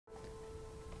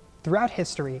Throughout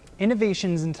history,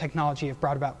 innovations in technology have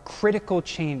brought about critical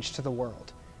change to the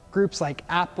world. Groups like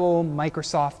Apple,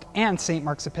 Microsoft, and St.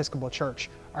 Marks Episcopal Church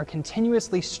are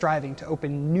continuously striving to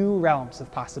open new realms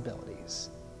of possibilities.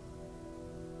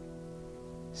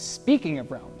 Speaking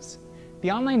of realms, the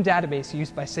online database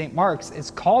used by St. Marks is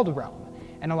called Realm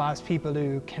and allows people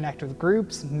to connect with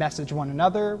groups, message one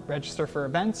another, register for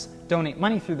events, donate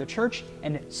money through the church,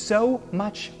 and so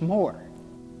much more.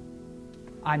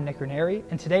 I'm Nick Ranieri,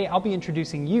 and today I'll be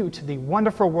introducing you to the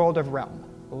wonderful world of Realm.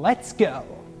 Let's go!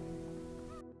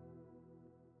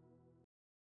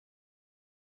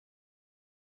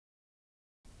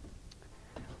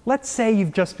 Let's say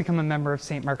you've just become a member of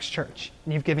St. Marks Church,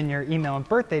 and you've given your email and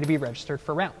birthday to be registered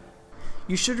for Realm.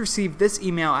 You should receive this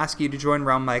email asking you to join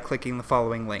Realm by clicking the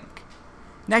following link.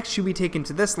 Next, you'll be taken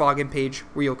to this login page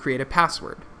where you'll create a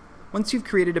password. Once you've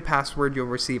created a password, you'll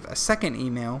receive a second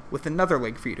email with another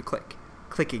link for you to click.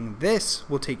 Clicking this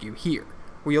will take you here,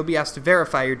 where you'll be asked to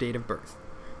verify your date of birth.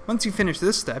 Once you finish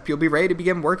this step, you'll be ready to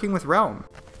begin working with Realm.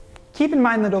 Keep in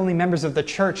mind that only members of the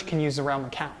church can use a Realm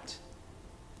account.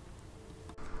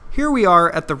 Here we are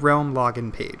at the Realm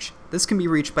login page. This can be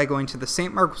reached by going to the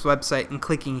St. Marks website and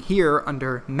clicking here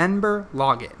under Member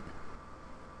Login.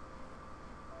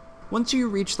 Once you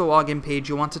reach the login page,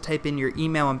 you'll want to type in your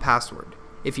email and password.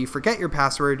 If you forget your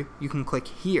password, you can click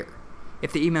here.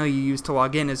 If the email you use to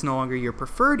log in is no longer your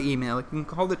preferred email, you can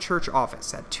call the church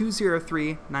office at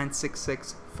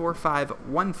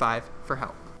 203-966-4515 for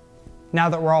help. Now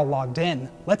that we're all logged in,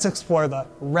 let's explore the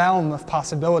realm of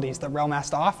possibilities that Realm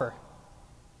has to offer.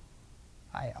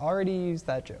 I already used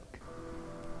that joke.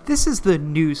 This is the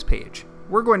news page.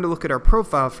 We're going to look at our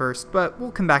profile first, but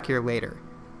we'll come back here later.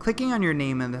 Clicking on your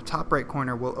name in the top right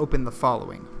corner will open the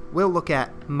following. We'll look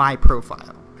at My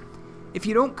Profile. If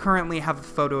you don't currently have a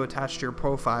photo attached to your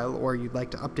profile, or you'd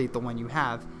like to update the one you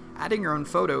have, adding your own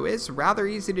photo is rather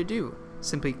easy to do.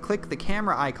 Simply click the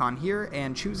camera icon here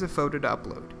and choose a photo to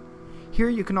upload. Here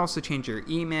you can also change your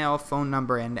email, phone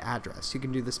number, and address. You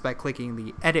can do this by clicking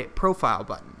the Edit Profile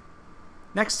button.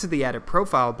 Next to the Edit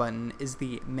Profile button is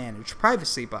the Manage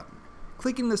Privacy button.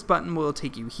 Clicking this button will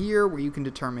take you here where you can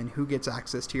determine who gets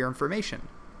access to your information.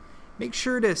 Make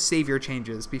sure to save your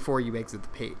changes before you exit the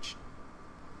page.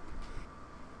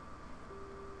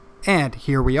 And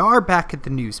here we are back at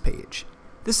the news page.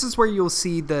 This is where you'll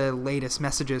see the latest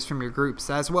messages from your groups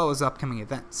as well as upcoming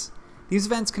events. These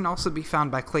events can also be found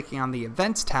by clicking on the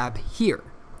Events tab here.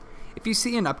 If you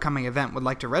see an upcoming event and would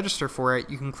like to register for it,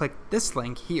 you can click this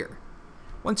link here.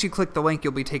 Once you click the link,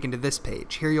 you'll be taken to this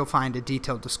page. Here you'll find a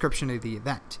detailed description of the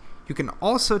event. You can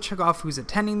also check off who's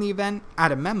attending the event,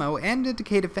 add a memo, and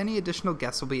indicate if any additional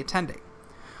guests will be attending.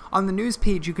 On the news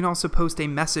page, you can also post a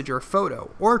message or photo,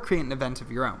 or create an event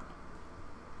of your own.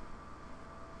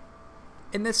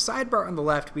 In this sidebar on the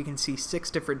left, we can see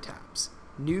 6 different tabs: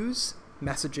 News,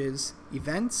 Messages,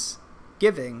 Events,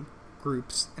 Giving,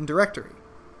 Groups, and Directory.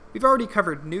 We've already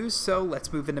covered news, so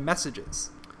let's move into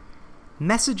messages.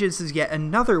 Messages is yet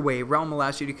another way Realm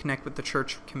allows you to connect with the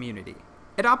church community.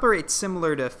 It operates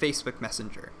similar to Facebook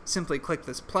Messenger. Simply click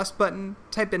this plus button,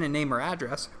 type in a name or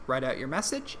address, write out your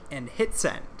message, and hit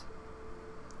send.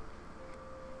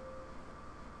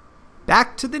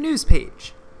 Back to the news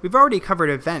page. We've already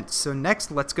covered events, so next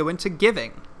let's go into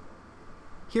giving.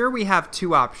 Here we have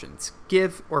 2 options,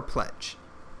 give or pledge.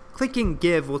 Clicking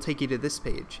give will take you to this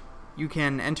page. You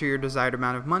can enter your desired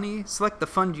amount of money, select the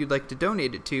fund you'd like to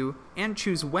donate it to, and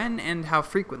choose when and how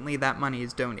frequently that money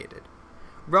is donated.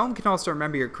 Realm can also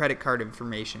remember your credit card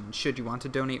information should you want to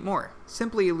donate more.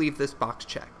 Simply leave this box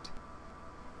checked.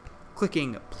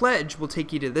 Clicking pledge will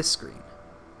take you to this screen.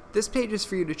 This page is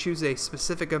for you to choose a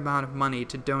specific amount of money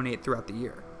to donate throughout the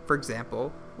year. For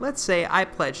example, let's say I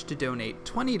pledge to donate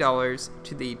 $20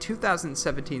 to the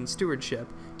 2017 stewardship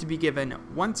to be given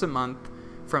once a month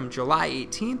from July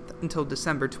 18th until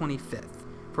December 25th,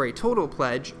 for a total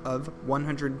pledge of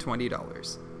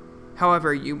 $120.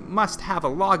 However, you must have a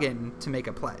login to make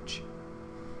a pledge.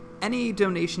 Any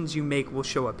donations you make will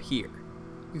show up here.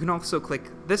 You can also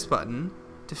click this button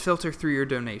to filter through your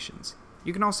donations.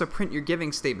 You can also print your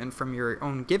giving statement from your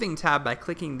own giving tab by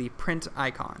clicking the print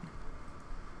icon.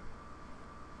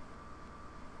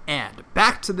 And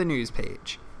back to the news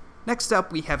page. Next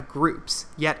up, we have groups,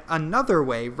 yet another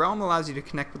way Realm allows you to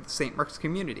connect with the St. Marks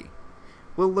community.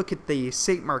 We'll look at the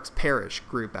St. Marks Parish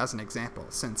group as an example,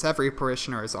 since every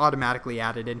parishioner is automatically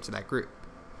added into that group.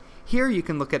 Here you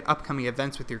can look at upcoming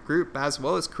events with your group as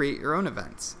well as create your own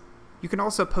events. You can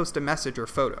also post a message or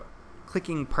photo.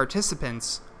 Clicking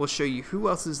Participants will show you who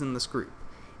else is in this group,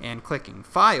 and clicking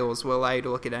Files will allow you to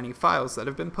look at any files that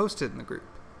have been posted in the group.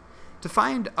 To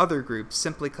find other groups,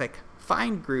 simply click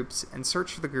find groups, and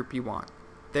search for the group you want.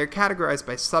 They're categorized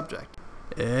by subject.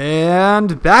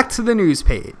 And back to the news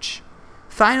page.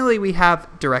 Finally, we have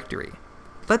directory.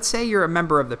 Let's say you're a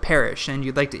member of the parish and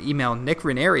you'd like to email Nick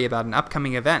Ranieri about an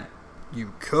upcoming event.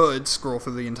 You could scroll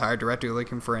through the entire directory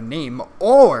looking for a name,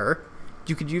 or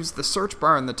you could use the search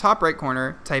bar in the top right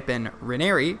corner, type in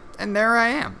Ranieri, and there I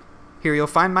am. Here you'll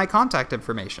find my contact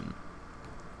information.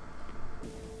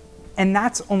 And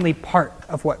that's only part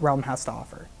of what Realm has to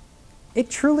offer. It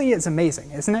truly is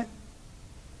amazing, isn't it?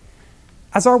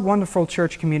 As our wonderful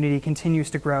church community continues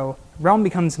to grow, Realm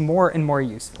becomes more and more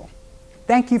useful.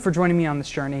 Thank you for joining me on this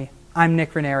journey. I'm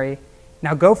Nick Ranieri.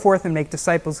 Now go forth and make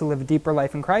disciples who live a deeper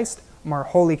life in Christ, more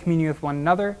holy communion with one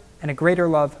another, and a greater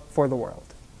love for the world.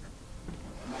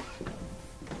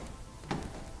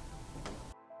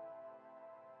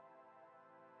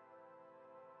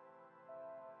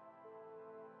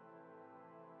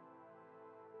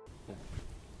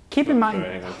 Keep in mind,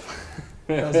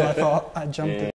 that was my fault. I jumped in.